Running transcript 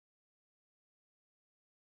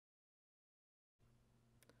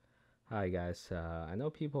Hi guys, I know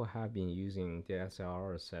people have been using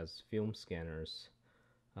DSLRs as film scanners.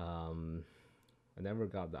 Um, I never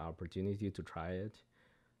got the opportunity to try it,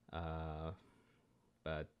 uh,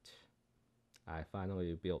 but I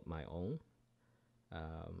finally built my own.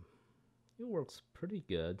 Um, it works pretty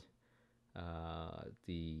good.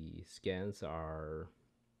 The scans are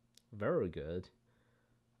very good.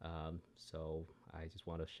 So I just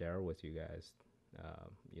want to share with you guys,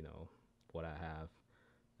 what I have.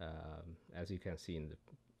 As you can see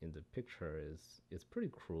in the picture, is it's pretty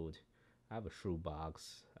crude. I have a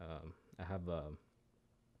shoebox. I have a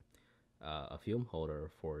film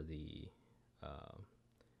holder for the uh,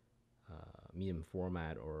 medium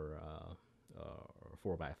format or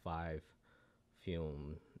 4x5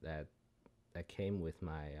 film that came with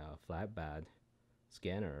my flatbed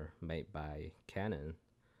scanner made by Canon.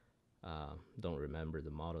 Don't remember the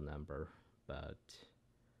model number, but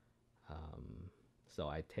um, so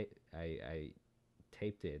I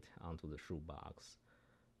taped it onto the shoebox.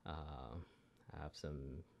 I have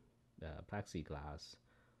some plexiglass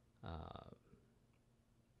uh,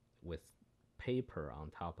 with paper on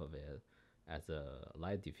top of it as a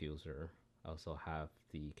light diffuser. I also have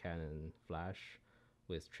the Canon flash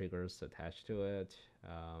with triggers attached to it,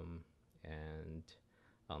 and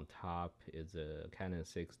on top is a Canon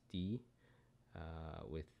 6D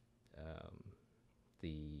with um,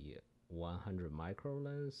 the 100 micro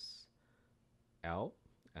lens L.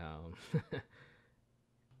 Um,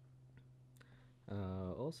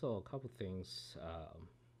 also, a couple things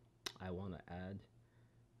I want to add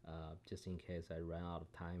just in case I run out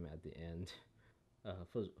of time at the end.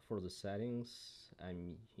 For the settings,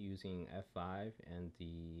 I'm using f5 and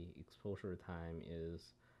the exposure time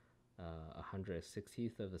is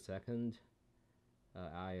 160th of a second,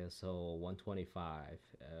 ISO 125.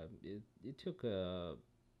 It took a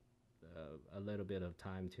little bit of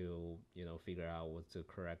time to figure out what the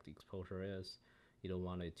correct exposure is. You don't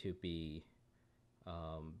want it to be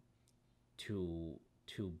um, too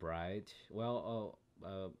bright. Well,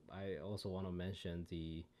 I also want to mention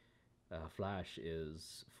the flash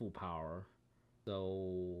is full power.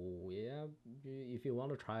 So yeah, if you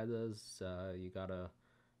want to try this, you gotta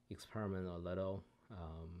experiment a little.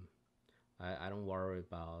 I don't worry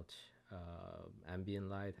about ambient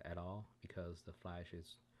light at all because the flash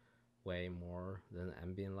is way more than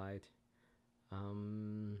ambient light.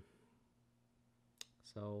 Um,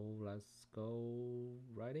 so let's go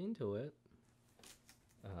right into it.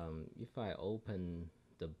 If I open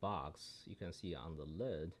the box, you can see on the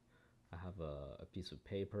lid, I have a piece of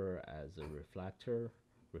paper as a reflector,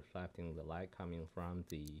 reflecting the light coming from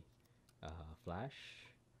the flash.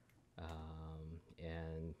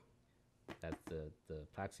 And that's the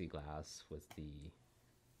plexiglass with the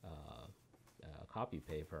uh, copy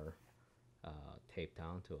paper taped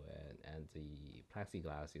onto it, and the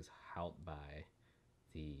plexiglass is held by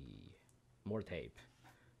the more tape.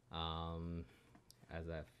 Um, as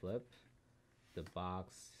I flip the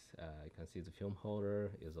box, you can see the film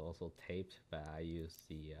holder is also taped, but I use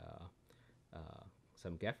the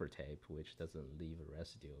some gaffer tape, which doesn't leave a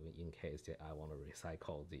residue in case I want to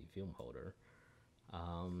recycle the film holder.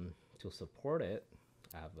 To support it,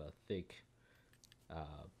 I have a thick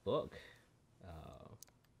book.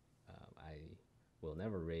 I will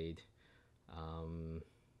never read. Um,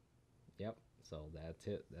 yep, so that's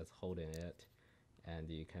it. That's holding it. And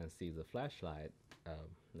you can see the flashlight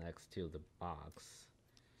next to the box.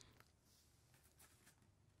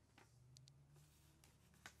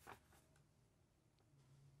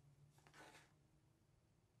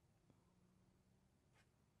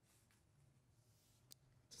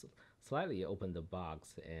 Slightly open the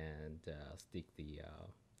box and stick the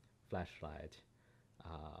flashlight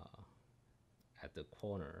uh, at the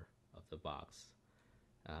corner of the box.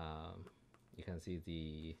 Um, you can see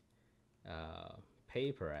the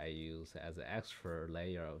paper I use as an extra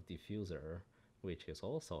layer of diffuser, which is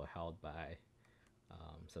also held by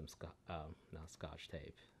some not scotch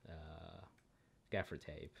tape, gaffer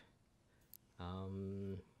tape.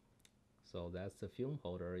 Um, so that's the film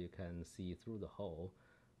holder. You can see through the hole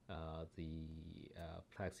the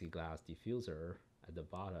plexiglass diffuser at the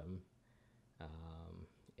bottom,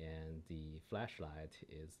 and the flashlight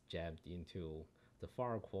is jammed into the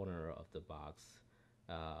far corner of the box.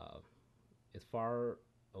 Uh, it's far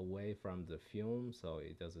away from the film, so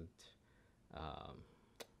it doesn't. Um,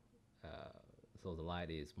 uh, so the light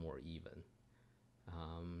is more even.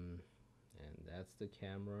 Um, and that's the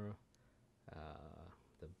camera,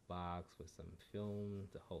 the box with some film,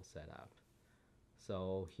 the whole setup.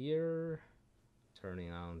 So here,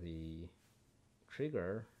 turning on the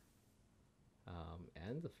trigger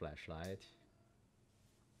and the flashlight.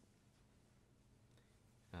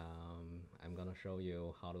 I'm gonna show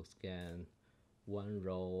you how to scan one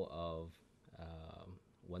roll of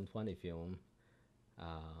 120 film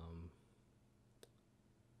um,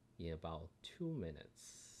 in about 2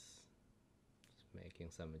 minutes. Just making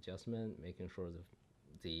some adjustment, making sure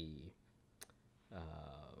the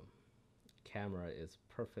uh, camera is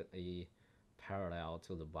perfectly parallel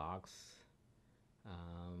to the box,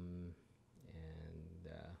 and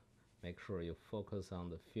make sure you focus on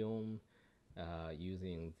the film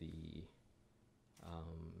using the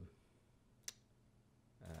um,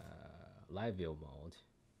 live view mode.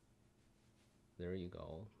 There you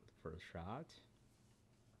go, first shot.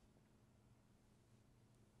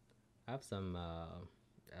 I have some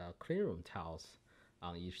clean room towels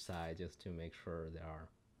on each side just to make sure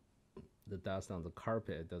the dust on the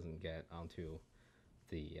carpet doesn't get onto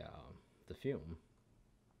the film.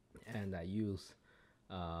 And I use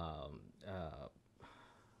um, uh,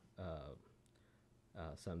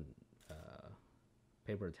 some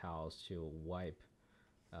paper towels to wipe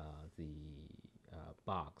the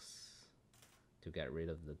box to get rid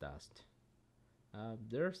of the dust.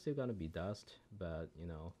 There's still gonna be dust, but you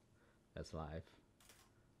know, that's life.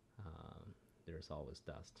 There's always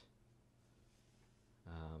dust.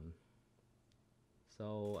 Um,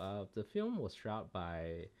 so the film was shot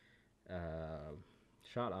by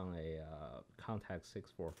shot on a Contax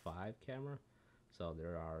 645 camera. So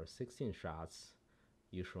there are 16 shots.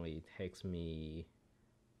 Usually it takes me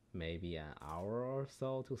maybe an hour or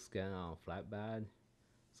so to scan on flatbed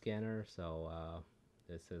scanner. So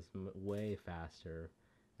this is way faster,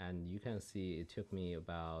 and you can see it took me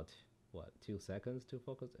about what 2 seconds to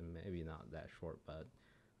focus, and maybe not that short, but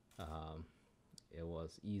it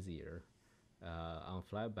was easier. On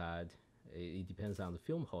flatbed, it depends on the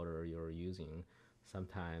film holder you're using.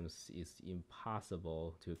 Sometimes it's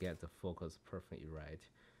impossible to get the focus perfectly right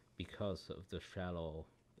because of the shallow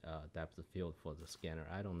depth of field for the scanner.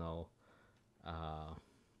 I don't know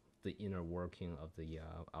the inner working of the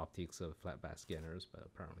optics of flatbed scanners, but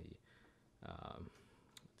apparently um,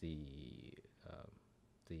 the uh,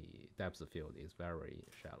 the depth of field is very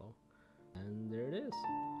shallow. And there it is.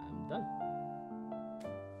 I'm done.